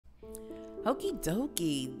Okie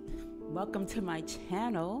dokie. Welcome to my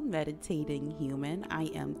channel, Meditating Human.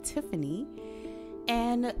 I am Tiffany,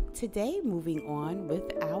 and today moving on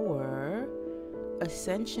with our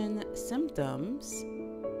Ascension symptoms.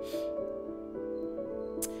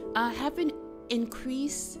 Have an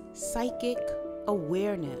increased psychic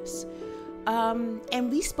awareness.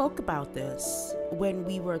 And we spoke about this when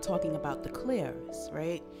we were talking about the clairs,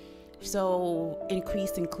 right? So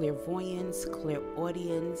increase in clairvoyance,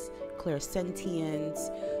 clairaudience, clairsentience,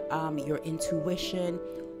 your intuition,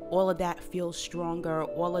 all of that feels stronger.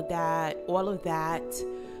 All of that,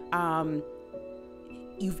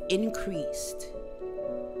 you've increased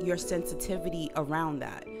your sensitivity around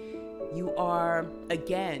that. You are,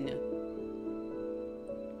 again,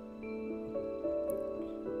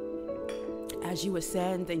 as you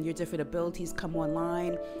ascend and your different abilities come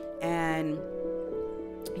online, and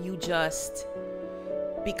you just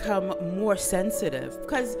become more sensitive.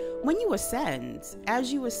 Because when you ascend,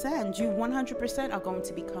 as you ascend, you 100% are going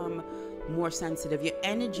to become more sensitive. Your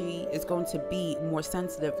energy is going to be more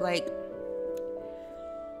sensitive. Like,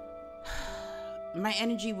 my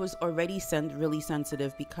energy was already really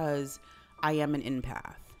sensitive because I am an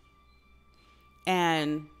empath.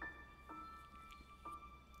 And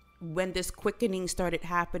when this quickening started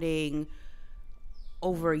happening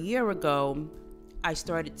over a year ago, I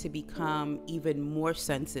started to become even more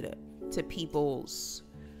sensitive to people's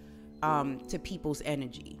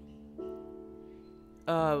energy,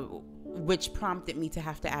 which prompted me to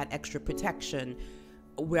have to add extra protection,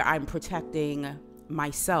 where I'm protecting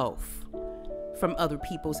myself from other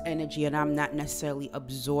people's energy, and I'm not necessarily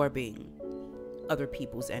absorbing other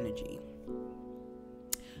people's energy.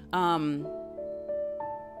 But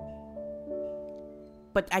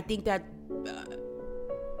I think that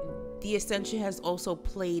the ascension has also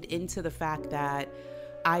played into the fact that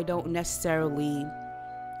I don't necessarily,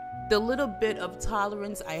 the little bit of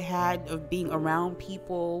tolerance I had of being around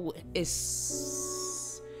people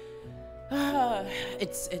is,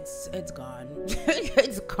 it's gone.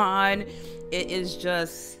 It's gone. It is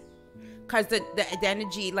just, cause the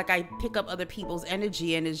energy, like, I pick up other people's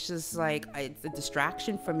energy, and it's just like, it's a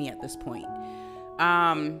distraction for me at this point.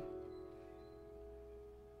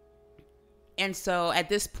 And so at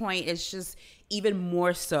this point, it's just even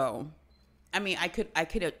more so. I mean, I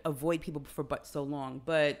could avoid people for but so long,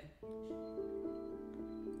 but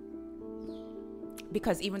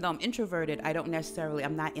because even though I'm introverted,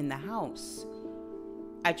 I'm not in the house.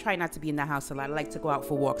 I try not to be in the house a lot. I like to go out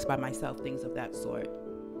for walks by myself, things of that sort.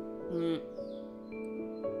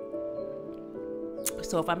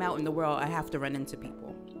 So if I'm out in the world, I have to run into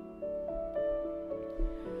people.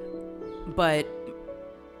 But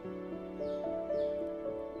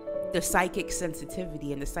the psychic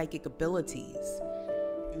sensitivity and the psychic abilities,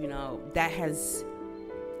 that has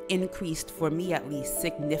increased, for me at least,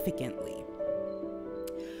 significantly,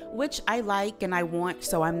 which I like and I want,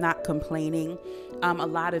 so I'm not complaining. A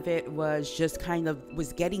lot of it was just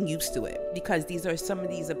was getting used to it, because these are some of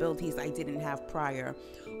these abilities I didn't have prior,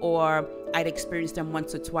 or I'd experienced them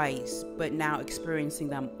once or twice, but now experiencing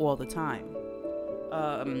them all the time.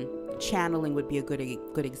 Channeling would be a good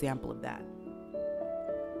example of that.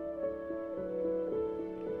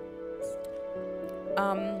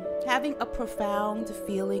 Having a profound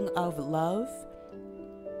feeling of love,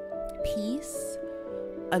 peace,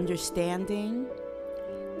 understanding,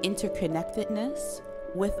 interconnectedness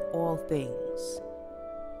with all things.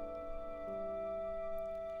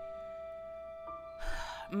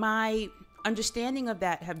 My understanding of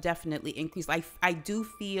that have definitely increased. I do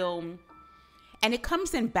feel, and it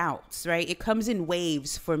comes in bouts, right? It comes in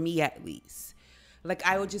waves, for me at least. Like,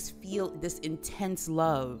 I would just feel this intense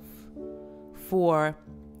love for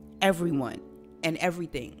everyone and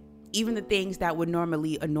everything, even the things that would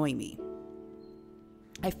normally annoy me.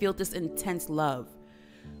 I feel this intense love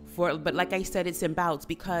but like I said, it's in bouts,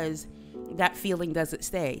 because that feeling doesn't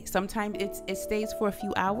stay. Sometimes it stays for a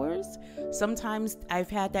few hours. Sometimes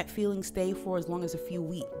I've had that feeling stay for as long as a few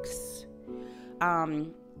weeks.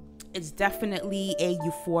 It's definitely a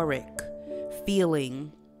euphoric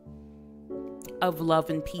feeling of love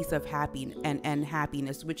and peace, of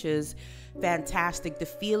happiness, which is fantastic. The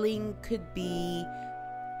feeling could be,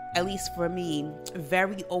 at least for me,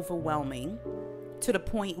 very overwhelming, to the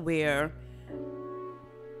point where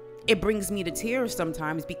it brings me to tears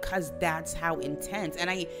sometimes, because that's how intense. And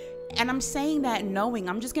I'm saying that knowing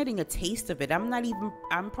I'm just getting a taste of it. I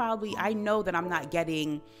know that I'm not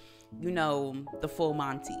getting, the full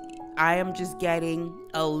Monty. I am just getting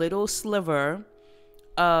a little sliver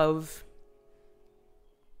of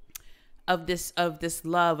this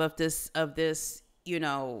love, of this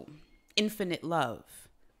infinite love,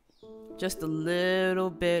 just a little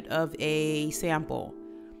bit of a sample.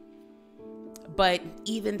 But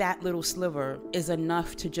even that little sliver is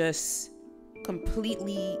enough to just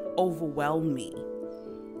completely overwhelm me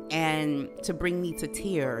and to bring me to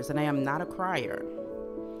tears. And I am not a crier,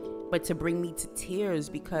 but to bring me to tears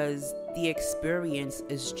because the experience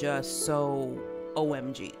is just so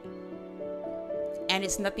OMG. And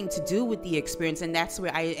it's nothing to do with the experience.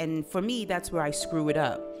 And for me, that's where I screw it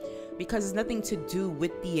up, because it's nothing to do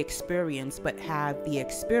with the experience, but have the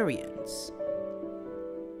experience.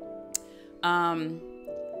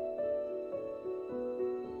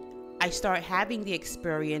 I start having the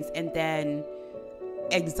experience, and then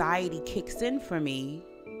anxiety kicks in for me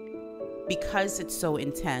because it's so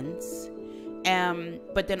intense.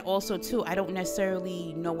 But then also too, I don't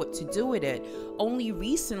necessarily know what to do with it. Only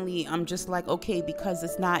recently, I'm just like, okay, because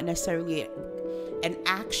it's not necessarily an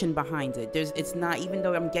action behind it. It's not, even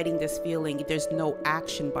though I'm getting this feeling, there's no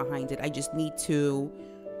action behind it. I just need to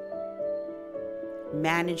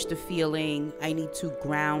manage the feeling. I need to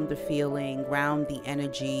ground the feeling, ground the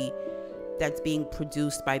energy that's being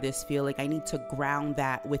produced by this feeling. I need to ground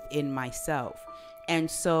that within myself. And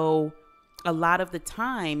so a lot of the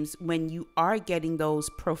times when you are getting those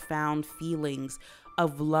profound feelings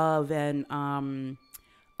of love and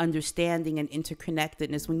understanding and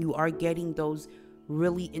interconnectedness, when you are getting those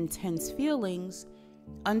really intense feelings,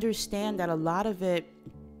 understand that a lot of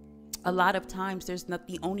times there's not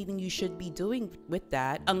the only thing you should be doing with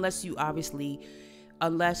that, unless you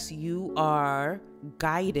are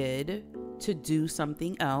guided to do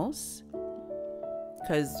something else.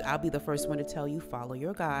 Because I'll be the first one to tell you, follow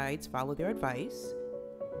your guides, follow their advice.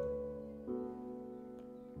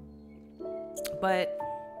 But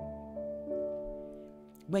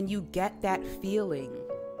when you get that feeling,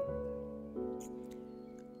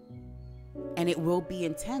 and it will be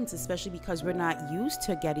intense, especially because we're not used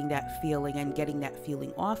to getting that feeling and getting that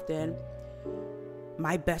feeling often,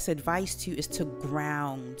 my best advice to you is to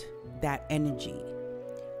ground that energy.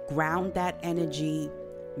 Ground that energy,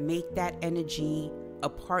 make that energy a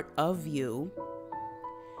part of you,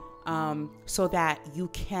 so that you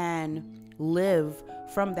can live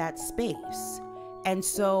from that space. And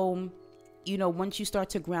so, once you start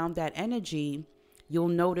to ground that energy, you'll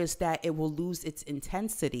notice that it will lose its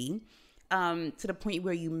intensity, to the point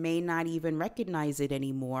where you may not even recognize it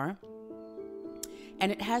anymore.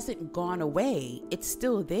 And it hasn't gone away. It's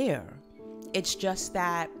still there. It's just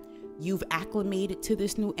that you've acclimated to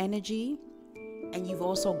this new energy, and you've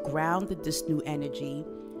also grounded this new energy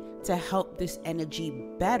to help this energy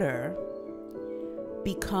better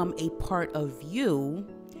become a part of you,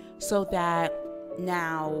 so that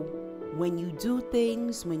now when you do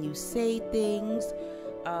things, when you say things,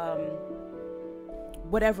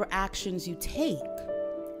 whatever actions you take,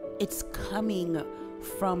 it's coming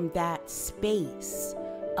from that space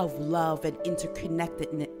of love and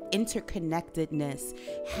interconnectedness,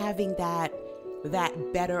 having that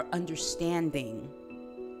better understanding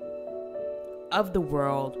of the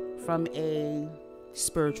world from a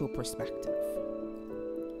spiritual perspective.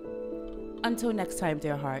 Until next time,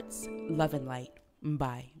 dear hearts, love and light.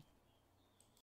 Bye.